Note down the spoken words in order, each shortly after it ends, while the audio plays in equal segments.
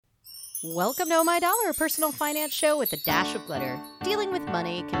Welcome to Oh My Dollar, a personal finance show with a dash of glitter. Dealing with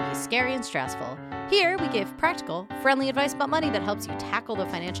money can be scary and stressful. Here, we give practical, friendly advice about money that helps you tackle the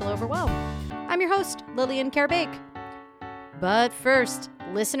financial overwhelm. I'm your host, Lillian Karabake. But first,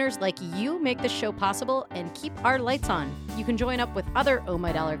 listeners like you make this show possible and keep our lights on. You can join up with other Oh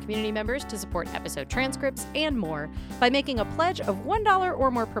My Dollar community members to support episode transcripts and more by making a pledge of $1 or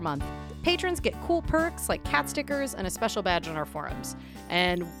more per month. Patrons get cool perks like cat stickers and a special badge on our forums.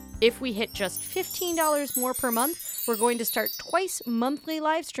 And if we hit just $15 more per month, we're going to start twice monthly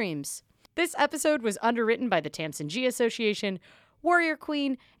live streams. This episode was underwritten by the Tamsin G Association, Warrior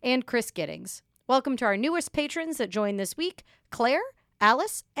Queen, and Chris Giddings. Welcome to our newest patrons that joined this week, Claire,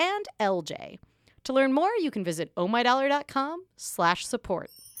 Alice, and LJ. To learn more, you can visit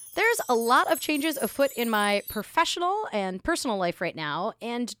ohmydollar.com/support. There's a lot of changes afoot in my professional and personal life right now,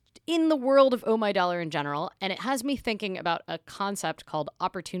 and in the world of Oh My Dollar in general, and it has me thinking about a concept called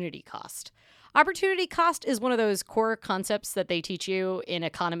opportunity cost. Opportunity cost is one of those core concepts that they teach you in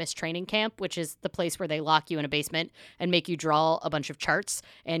economist training camp, which is the place where they lock you in a basement and make you draw a bunch of charts,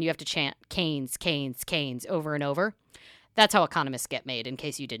 and you have to chant Keynes, Keynes, Keynes over and over. That's how economists get made, in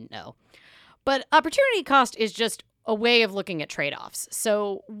case you didn't know. But opportunity cost is just a way of looking at trade-offs.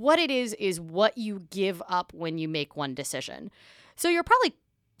 So what it is what you give up when you make one decision. So you're probably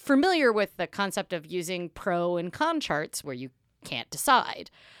familiar with the concept of using pro and con charts where you can't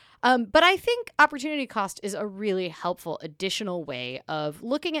decide. But I think opportunity cost is a really helpful additional way of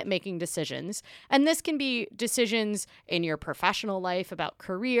looking at making decisions. And this can be decisions in your professional life about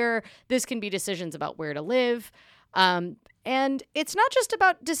career. This can be decisions about where to live. And it's not just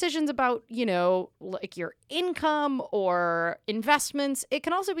about decisions about, like your income or investments. It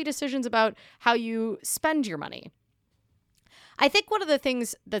can also be decisions about how you spend your money. I think one of the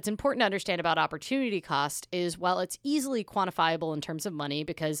things that's important to understand about opportunity cost is while it's easily quantifiable in terms of money,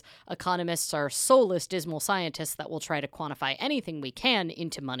 because economists are soulless, dismal scientists that will try to quantify anything we can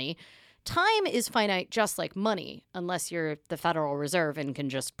into money, time is finite just like money, unless you're the Federal Reserve and can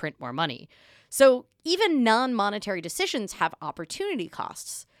just print more money. So even non-monetary decisions have opportunity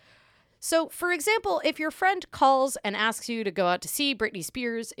costs. So, for example, if your friend calls and asks you to go out to see Britney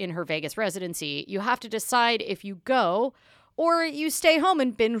Spears in her Vegas residency, you have to decide if you go or you stay home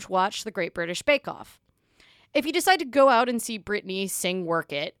and binge watch The Great British Bake Off. If you decide to go out and see Britney sing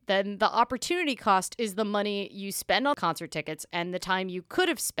Work It, then the opportunity cost is the money you spend on concert tickets and the time you could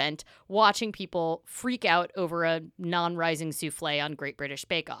have spent watching people freak out over a non-rising souffle on Great British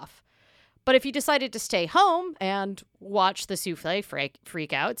Bake Off. But if you decided to stay home and watch the souffle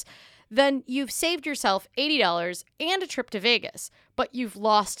freakouts, then you've saved yourself $80 and a trip to Vegas, but you've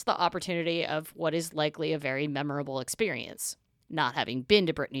lost the opportunity of what is likely a very memorable experience. Not having been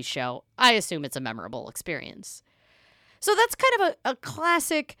to Britney's show, I assume it's a memorable experience. So that's kind of a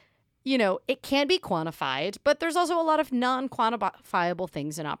classic, it can be quantified, but there's also a lot of non-quantifiable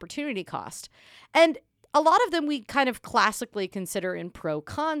things in opportunity cost. And a lot of them we kind of classically consider in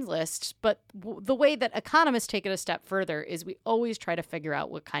pro-con lists, but the way that economists take it a step further is we always try to figure out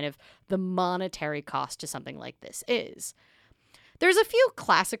what kind of the monetary cost to something like this is. There's a few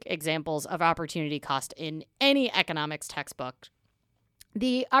classic examples of opportunity cost in any economics textbook.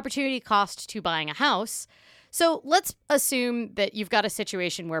 The opportunity cost to buying a house. So let's assume that you've got a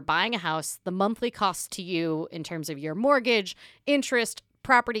situation where buying a house, the monthly cost to you in terms of your mortgage, interest,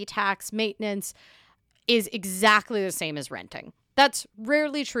 property tax, maintenance, is exactly the same as renting. That's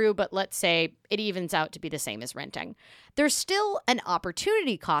rarely true, but let's say it evens out to be the same as renting. There's still an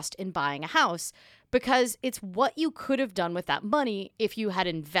opportunity cost in buying a house because it's what you could have done with that money if you had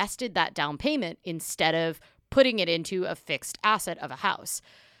invested that down payment instead of putting it into a fixed asset of a house.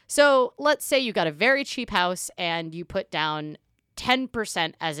 So let's say you got a very cheap house and you put down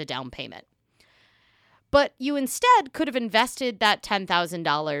 10% as a down payment. But you instead could have invested that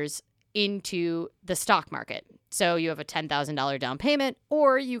 $10,000 into the stock market. So you have a $10,000 down payment,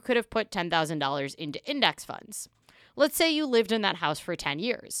 or you could have put $10,000 into index funds. Let's say you lived in that house for 10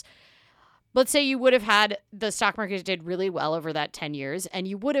 years. Let's say you would have had the stock market did really well over that 10 years, and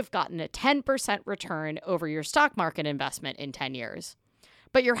you would have gotten a 10% return over your stock market investment in 10 years.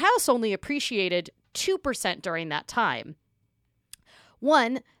 But your house only appreciated 2% during that time.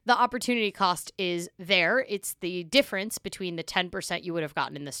 One, the opportunity cost is there. It's the difference between the 10% you would have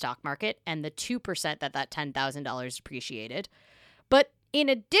gotten in the stock market and the 2% that $10,000 appreciated. But in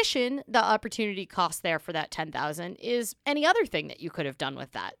addition, the opportunity cost there for that $10,000 is any other thing that you could have done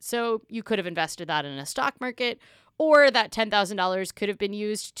with that. So you could have invested that in a stock market, or that $10,000 could have been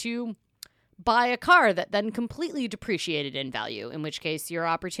used to buy a car that then completely depreciated in value, in which case your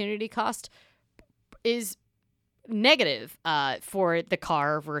opportunity cost is negative for the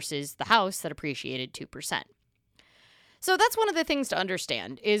car versus the house that appreciated 2%. So that's one of the things to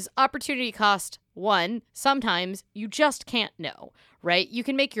understand is opportunity cost. One, sometimes you just can't know, right? You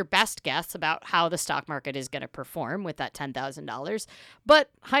can make your best guess about how the stock market is going to perform with that $10,000,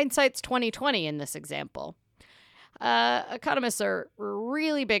 but hindsight's 20/20 in this example. Economists are a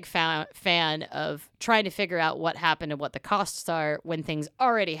really big fan of trying to figure out what happened and what the costs are when things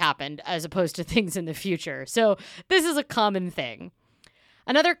already happened as opposed to things in the future. So this is a common thing.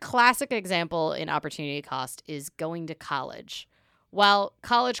 Another classic example in opportunity cost is going to college. While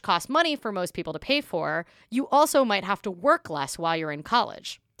college costs money for most people to pay for, you also might have to work less while you're in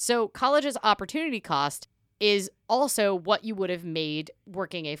college. So college's opportunity cost is also what you would have made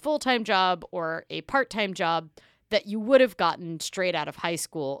working a full-time job or a part-time job that you would have gotten straight out of high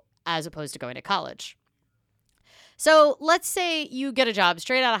school as opposed to going to college. So let's say you get a job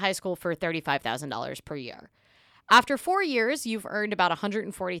straight out of high school for $35,000 per year. After 4 years, you've earned about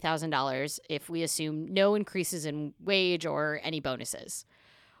 $140,000 if we assume no increases in wage or any bonuses.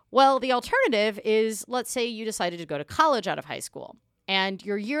 Well, the alternative is, let's say you decided to go to college out of high school, and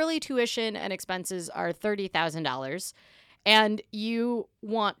your yearly tuition and expenses are $30,000, and you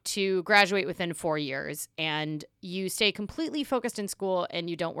want to graduate within 4 years, and you stay completely focused in school, and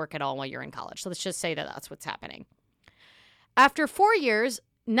you don't work at all while you're in college. So let's just say that that's what's happening. After 4 years,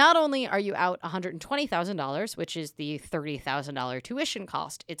 not only are you out $120,000, which is the $30,000 tuition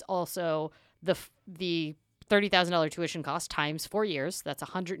cost, it's also the $30,000 tuition cost times 4 years. That's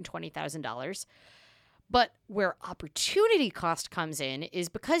 $120,000. But where opportunity cost comes in is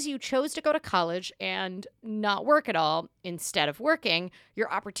because you chose to go to college and not work at all instead of working, your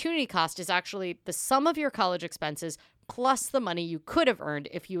opportunity cost is actually the sum of your college expenses plus the money you could have earned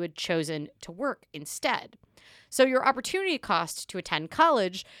if you had chosen to work instead. So your opportunity cost to attend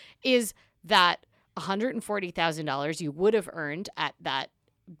college is that $140,000 you would have earned at that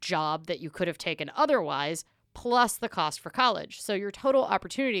job that you could have taken otherwise, plus the cost for college. So your total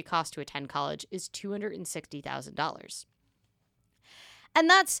opportunity cost to attend college is $260,000. And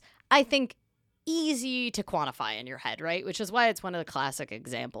that's, I think, easy to quantify in your head, right? Which is why it's one of the classic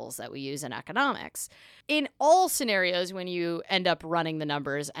examples that we use in economics. In all scenarios, when you end up running the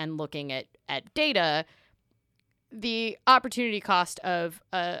numbers and looking at data, the opportunity cost of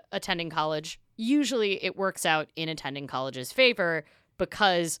attending college, usually it works out in attending college's favor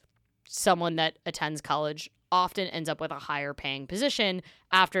because someone that attends college often ends up with a higher paying position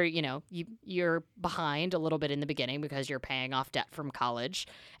after, you're behind a little bit in the beginning because you're paying off debt from college.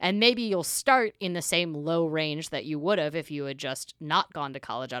 And maybe you'll start in the same low range that you would have if you had just not gone to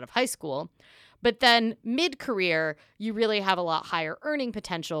college out of high school. But then mid-career, you really have a lot higher earning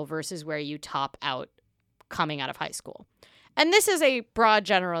potential versus where you top out coming out of high school. And this is a broad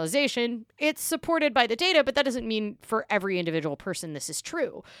generalization. It's supported by the data, but that doesn't mean for every individual person this is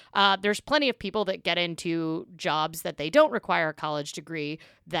true. There's plenty of people that get into jobs that they don't require a college degree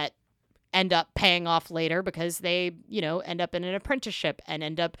that end up paying off later because they, end up in an apprenticeship and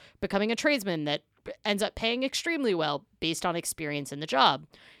end up becoming a tradesman that ends up paying extremely well based on experience in the job.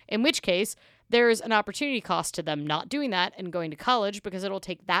 In which case, there's an opportunity cost to them not doing that and going to college because it'll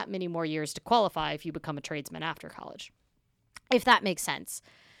take that many more years to qualify if you become a tradesman after college, if that makes sense.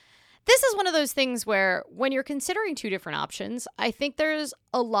 This is one of those things where when you're considering two different options, I think there's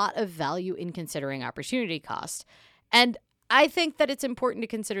a lot of value in considering opportunity cost. And I think that it's important to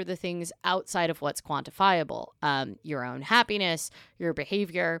consider the things outside of what's quantifiable, your own happiness, your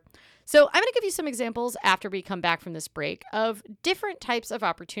behavior. So I'm going to give you some examples after we come back from this break of different types of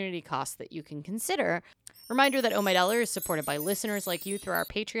opportunity costs that you can consider. Reminder that Oh My Dollar is supported by listeners like you through our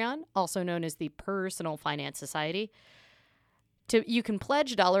Patreon, also known as the Personal Finance Society. You can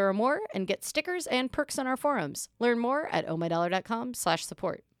pledge $1 or more and get stickers and perks on our forums. Learn more at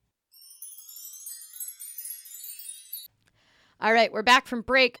ohmydollar.com/support. All right, we're back from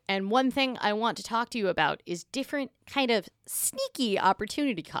break, and one thing I want to talk to you about is different kind of sneaky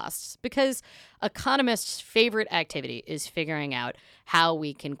opportunity costs, because economists' favorite activity is figuring out how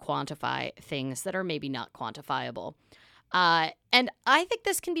we can quantify things that are maybe not quantifiable. And I think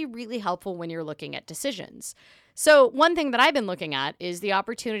this can be really helpful when you're looking at decisions. So one thing that I've been looking at is the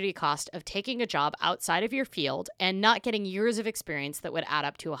opportunity cost of taking a job outside of your field and not getting years of experience that would add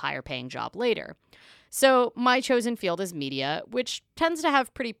up to a higher paying job later. So my chosen field is media, which tends to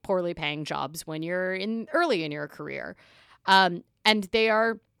have pretty poorly paying jobs when you're early in your career. And they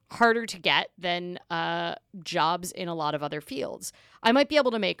are harder to get than jobs in a lot of other fields. I might be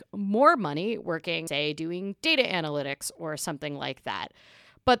able to make more money working, say, doing data analytics or something like that.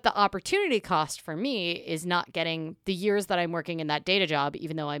 But the opportunity cost for me is not getting the years that I'm working in that data job,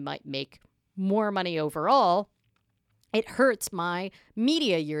 even though I might make more money overall. it hurts my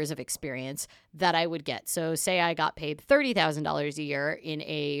media years of experience that I would get. So say I got paid $30,000 a year in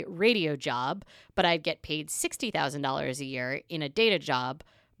a radio job, but I'd get paid $60,000 a year in a data job.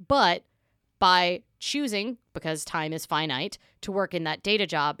 But by choosing, because time is finite, to work in that data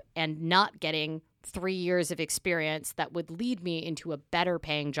job and not getting 3 years of experience that would lead me into a better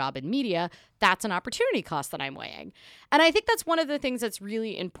paying job in media, that's an opportunity cost that I'm weighing. And I think that's one of the things that's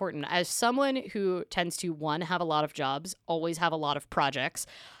really important. As someone who tends to, one, have a lot of jobs, always have a lot of projects,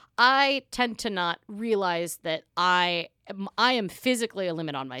 I tend to not realize that I am physically a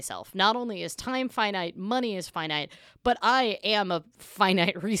limit on myself. Not only is time finite, money is finite, but I am a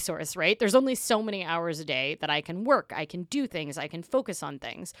finite resource, right? There's only so many hours a day that I can work, I can do things, I can focus on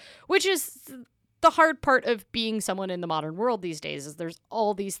things, which is the hard part of being someone in the modern world these days. Is there's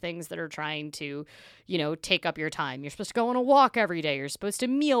all these things that are trying to, take up your time. You're supposed to go on a walk every day. You're supposed to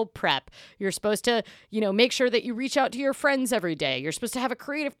meal prep. You're supposed to, make sure that you reach out to your friends every day. You're supposed to have a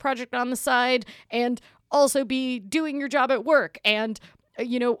creative project on the side and also be doing your job at work. And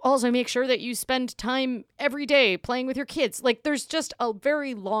also make sure that you spend time every day playing with your kids. Like, there's just a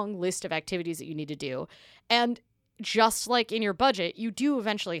very long list of activities that you need to do. And just like in your budget, you do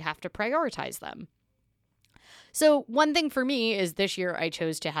eventually have to prioritize them. So one thing for me is this year I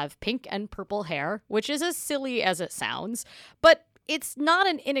chose to have pink and purple hair, which is as silly as it sounds, but it's not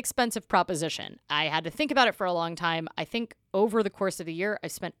an inexpensive proposition. I had to think about it for a long time. I think over the course of the year, I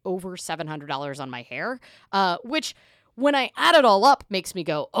spent over $700 on my hair, which when I add it all up makes me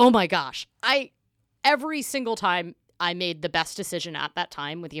go, oh my gosh, every single time I made the best decision at that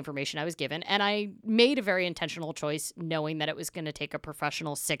time with the information I was given, and I made a very intentional choice knowing that it was going to take a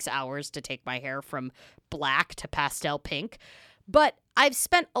professional 6 hours to take my hair from black to pastel pink. But I've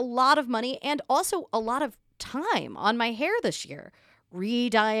spent a lot of money and also a lot of time on my hair this year,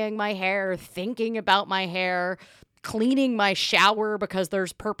 re-dyeing my hair, thinking about my hair, cleaning my shower because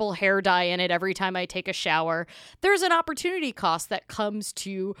there's purple hair dye in it every time I take a shower. There's an opportunity cost that comes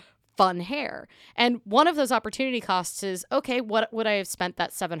to fun hair. And one of those opportunity costs is, okay, what would I have spent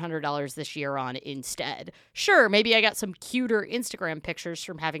that $700 this year on instead? Sure, maybe I got some cuter Instagram pictures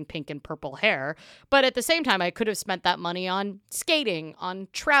from having pink and purple hair, but at the same time, I could have spent that money on skating, on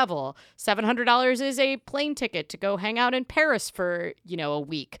travel. $700 is a plane ticket to go hang out in Paris for, a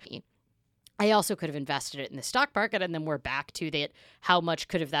week. I also could have invested it in the stock market, and then we're back to that. How much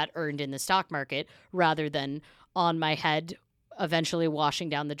could have that earned in the stock market rather than on my head eventually washing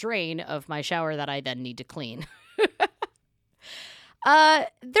down the drain of my shower that I then need to clean. There's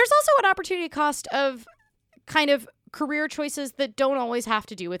also an opportunity cost of kind of career choices that don't always have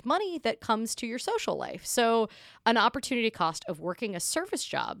to do with money that comes to your social life. So an opportunity cost of working as service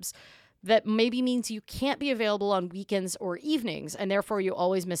jobs that maybe means you can't be available on weekends or evenings, and therefore you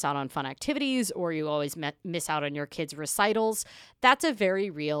always miss out on fun activities or you always miss out on your kids' recitals. That's a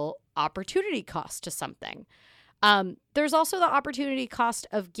very real opportunity cost to something. There's also the opportunity cost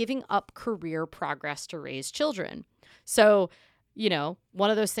of giving up career progress to raise children. So,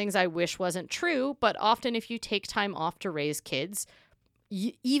 one of those things I wish wasn't true, but often if you take time off to raise kids,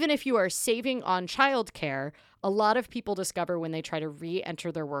 even if you are saving on childcare, a lot of people discover when they try to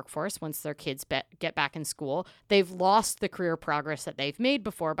re-enter their workforce once their kids get back in school, they've lost the career progress that they've made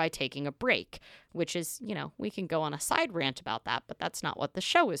before by taking a break, which is, we can go on a side rant about that, but that's not what the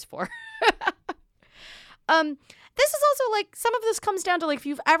show is for. This is also some of this comes down to if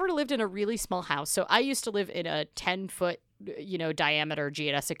you've ever lived in a really small house. So I used to live in a 10-foot, diameter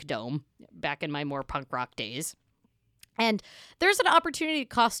geodesic dome back in my more punk rock days. And there's an opportunity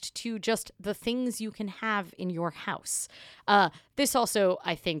cost to just the things you can have in your house. This also,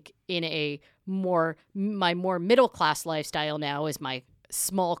 I think, in my more middle class lifestyle now is my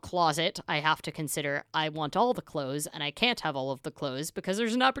small closet. I have to consider I want all the clothes and I can't have all of the clothes because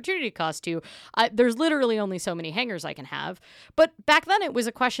there's an opportunity cost to, there's literally only so many hangers I can have. But back then it was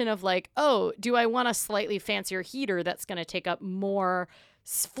a question of do I want a slightly fancier heater that's going to take up more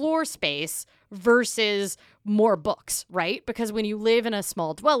floor space versus more books, right? Because when you live in a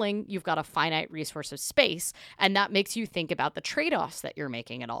small dwelling, you've got a finite resource of space, and that makes you think about the trade-offs that you're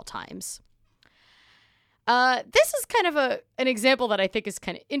making at all times. This is kind of an example that I think is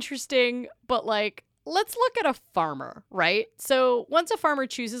kind of interesting, but let's look at a farmer, right? So once a farmer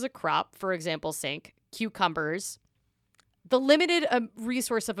chooses a crop, for example, cucumbers, the limited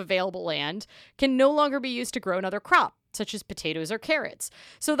resource of available land can no longer be used to grow another crop such as potatoes or carrots.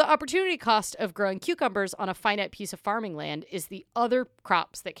 So the opportunity cost of growing cucumbers on a finite piece of farming land is the other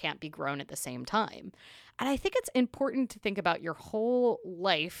crops that can't be grown at the same time. And I think it's important to think about your whole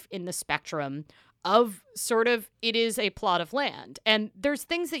life in the spectrum of sort of it is a plot of land. And there's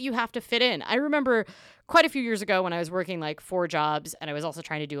things that you have to fit in. I remember quite a few years ago when I was working like 4 jobs and I was also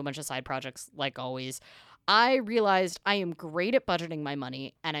trying to do a bunch of side projects like always, I realized I am great at budgeting my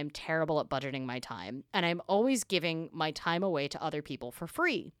money and I'm terrible at budgeting my time. And I'm always giving my time away to other people for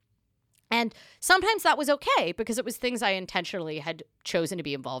free. And sometimes that was okay because it was things I intentionally had chosen to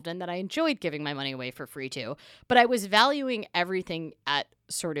be involved in that I enjoyed giving my money away for free to. But I was valuing everything at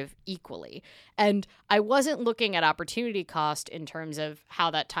sort of equally. And I wasn't looking at opportunity cost in terms of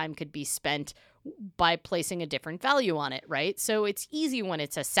how that time could be spent by placing a different value on it, right? So it's easy when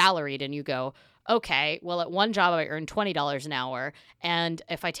it's a salaried and you go, okay, well, at one job I earn $20 an hour, and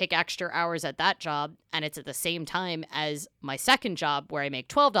if I take extra hours at that job and it's at the same time as my second job where I make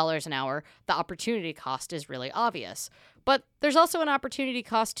 $12 an hour, the opportunity cost is really obvious. But there's also an opportunity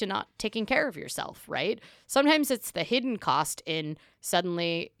cost to not taking care of yourself, right? Sometimes it's the hidden cost in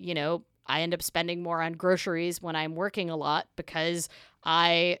suddenly, I end up spending more on groceries when I'm working a lot because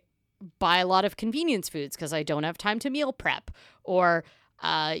I buy a lot of convenience foods because I don't have time to meal prep, or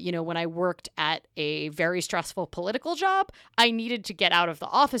when I worked at a very stressful political job, I needed to get out of the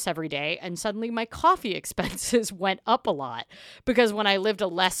office every day, and suddenly my coffee expenses went up a lot because when I lived a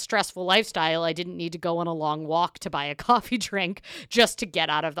less stressful lifestyle, I didn't need to go on a long walk to buy a coffee drink just to get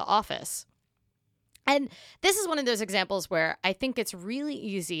out of the office. And this is one of those examples where I think it's really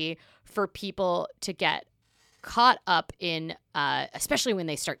easy for people to get caught up in, especially when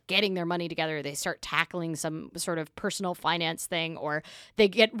they start getting their money together, they start tackling some sort of personal finance thing, or they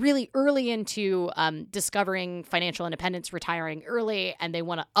get really early into discovering financial independence, retiring early, and they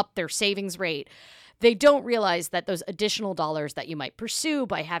want to up their savings rate. They don't realize that those additional dollars that you might pursue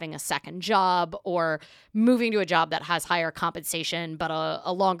by having a second job or moving to a job that has higher compensation but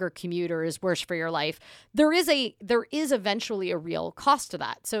a longer commute or is worse for your life, there is eventually a real cost to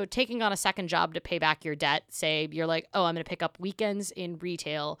that. So taking on a second job to pay back your debt, say you're like, oh, I'm going to pick up weekends in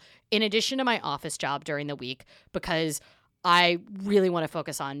retail in addition to my office job during the week because I really want to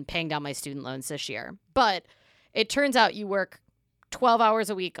focus on paying down my student loans this year. But it turns out you work 12 hours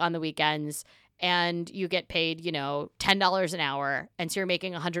a week on the weekends and you get paid, $10 an hour. And so you're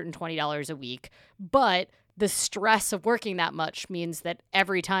making $120 a week. But the stress of working that much means that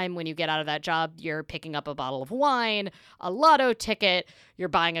every time when you get out of that job, you're picking up a bottle of wine, a lotto ticket, you're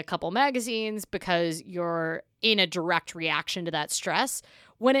buying a couple magazines because you're in a direct reaction to that stress.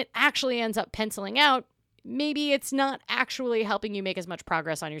 When it actually ends up penciling out, maybe it's not actually helping you make as much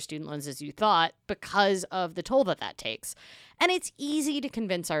progress on your student loans as you thought because of the toll that takes. And it's easy to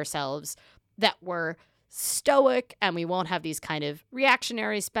convince ourselves that we're stoic and we won't have these kind of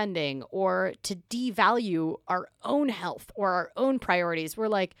reactionary spending, or to devalue our own health or our own priorities. We're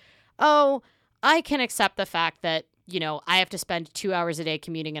like, oh, I can accept the fact that, I have to spend 2 hours a day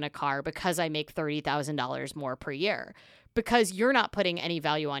commuting in a car because I make $30,000 more per year, because you're not putting any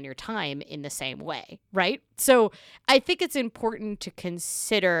value on your time in the same way, right? So I think it's important to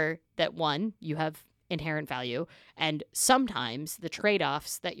consider that, one, you have inherent value, and sometimes the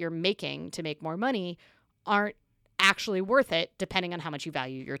trade-offs that you're making to make more money aren't actually worth it depending on how much you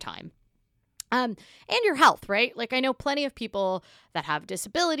value your time. And your health, right? Like I know plenty of people that have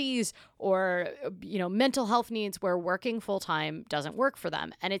disabilities or, mental health needs where working full time doesn't work for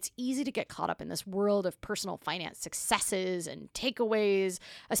them. And it's easy to get caught up in this world of personal finance successes and takeaways,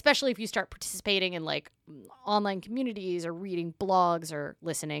 especially if you start participating in like online communities or reading blogs or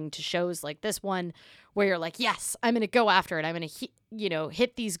listening to shows like this one where you're like, yes, I'm going to go after it. I'm going to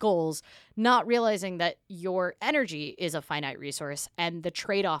hit these goals, not realizing that your energy is a finite resource and the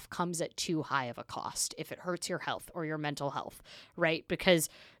trade-off comes at too high of a cost if it hurts your health or your mental health, right? Because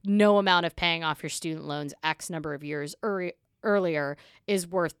no amount of paying off your student loans X number of years earlier is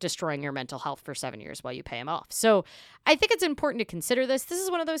worth destroying your mental health for 7 years while you pay them off. So I think it's important to consider this. This is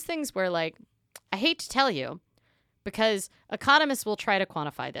one of those things where, like, I hate to tell you, because economists will try to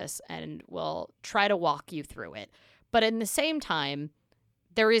quantify this and will try to walk you through it. But in the same time,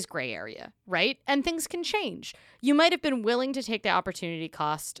 there is gray area, right? And things can change. You might have been willing to take the opportunity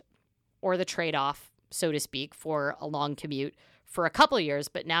cost or the trade-off, so to speak, for a long commute for a couple of years,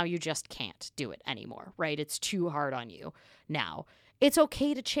 but now you just can't do it anymore, right? It's too hard on you now. It's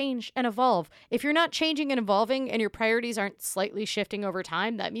okay to change and evolve. If you're not changing and evolving and your priorities aren't slightly shifting over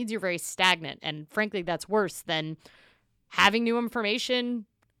time, that means you're very stagnant. And frankly, that's worse than having new information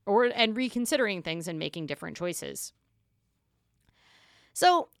and reconsidering things and making different choices.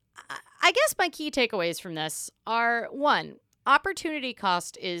 So I guess my key takeaways from this are, one, opportunity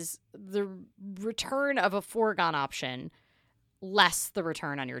cost is the return of a foregone option less the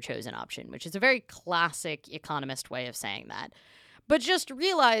return on your chosen option, which is a very classic economist way of saying that. But just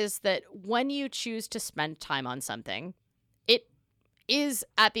realize that when you choose to spend time on something, it is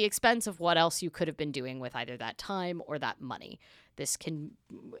at the expense of what else you could have been doing with either that time or that money. This can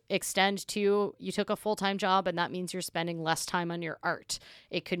extend to you took a full-time job and that means you're spending less time on your art.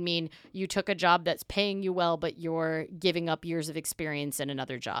 It could mean you took a job that's paying you well, but you're giving up years of experience in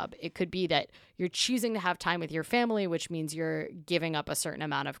another job. It could be that you're choosing to have time with your family, which means you're giving up a certain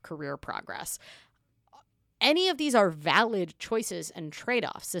amount of career progress. Any of these are valid choices and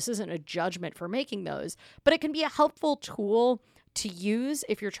trade-offs. This isn't a judgment for making those, but it can be a helpful tool to use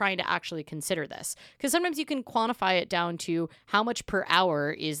if you're trying to actually consider this. Because sometimes you can quantify it down to how much per hour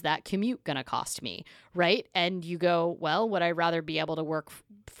is that commute going to cost me, right? And you go, well, would I rather be able to work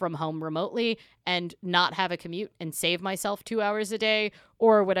from home remotely and not have a commute and save myself 2 hours a day?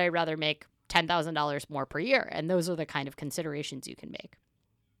 Or would I rather make $10,000 more per year? And those are the kind of considerations you can make.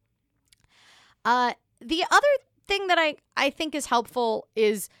 The other thing that I think is helpful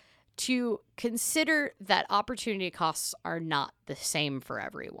is to consider that opportunity costs are not the same for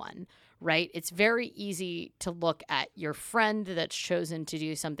everyone, right? It's very easy to look at your friend that's chosen to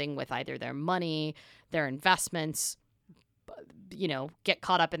do something with either their money, their investments, get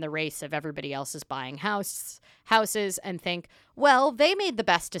caught up in the race of everybody else is buying houses and think, well, they made the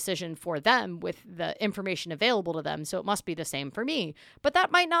best decision for them with the information available to them, so it must be the same for me. But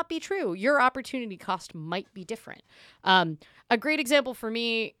that might not be true. Your opportunity cost might be different. A great example for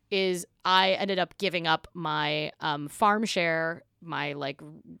me is I ended up giving up my farm share, my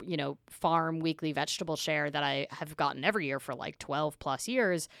farm weekly vegetable share that I have gotten every year for 12 plus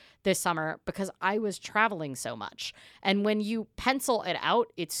years this summer because I was traveling so much. And when you pencil it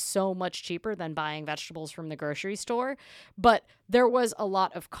out, it's so much cheaper than buying vegetables from the grocery store. But there was a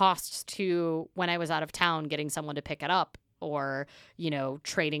lot of costs to when I was out of town getting someone to pick it up or,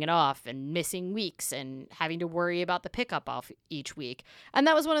 trading it off and missing weeks and having to worry about the pickup off each week. And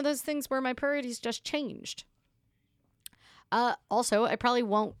that was one of those things where my priorities just changed. Also, I probably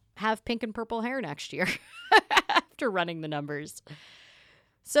won't have pink and purple hair next year after running the numbers.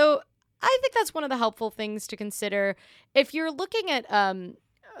 So I think that's one of the helpful things to consider. If you're looking at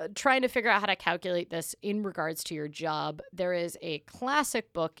trying to figure out how to calculate this in regards to your job, there is a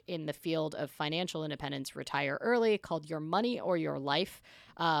classic book in the field of financial independence, Retire Early, called Your Money or Your Life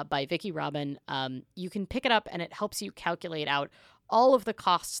by Vicki Robin. You can pick it up and it helps you calculate out all of the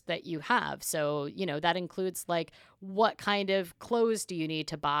costs that you have. So, that includes what kind of clothes do you need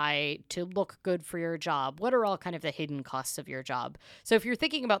to buy to look good for your job? What are all kind of the hidden costs of your job? So if you're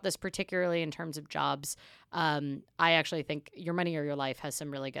thinking about this particularly in terms of jobs, I actually think Your Money or Your Life has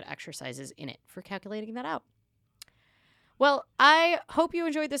some really good exercises in it for calculating that out. Well, I hope you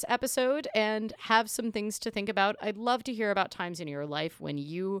enjoyed this episode and have some things to think about. I'd love to hear about times in your life when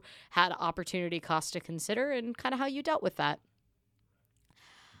you had opportunity costs to consider and kind of how you dealt with that.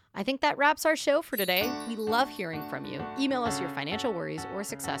 I think that wraps our show for today. We love hearing from you. Email us your financial worries or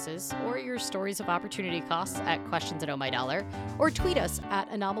successes or your stories of opportunity costs at questions@ohmydollar or tweet us at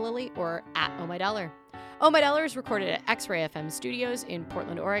Anomalily or at ohmydollar. Oh My Dollar is recorded at X-Ray FM Studios in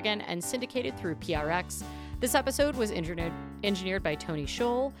Portland, Oregon and syndicated through PRX. This episode was engineered by Tony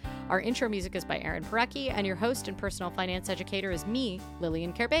Scholl. Our intro music is by Aaron Parecki, and your host and personal finance educator is me,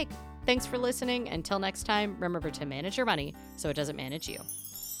 Lillian Kerbake. Thanks for listening. Until next time, remember to manage your money so it doesn't manage you.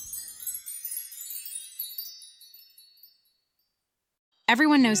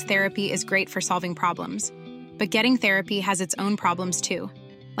 Everyone knows therapy is great for solving problems, but getting therapy has its own problems too,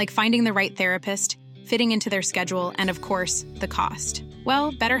 like finding the right therapist, fitting into their schedule, and of course, the cost.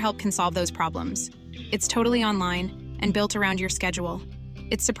 Well, BetterHelp can solve those problems. It's totally online and built around your schedule.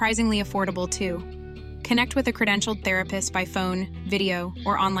 It's surprisingly affordable too. Connect with a credentialed therapist by phone, video,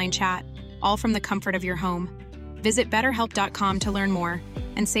 or online chat, all from the comfort of your home. Visit BetterHelp.com to learn more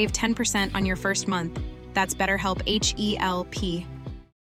and save 10% on your first month. That's BetterHelp, H-E-L-P.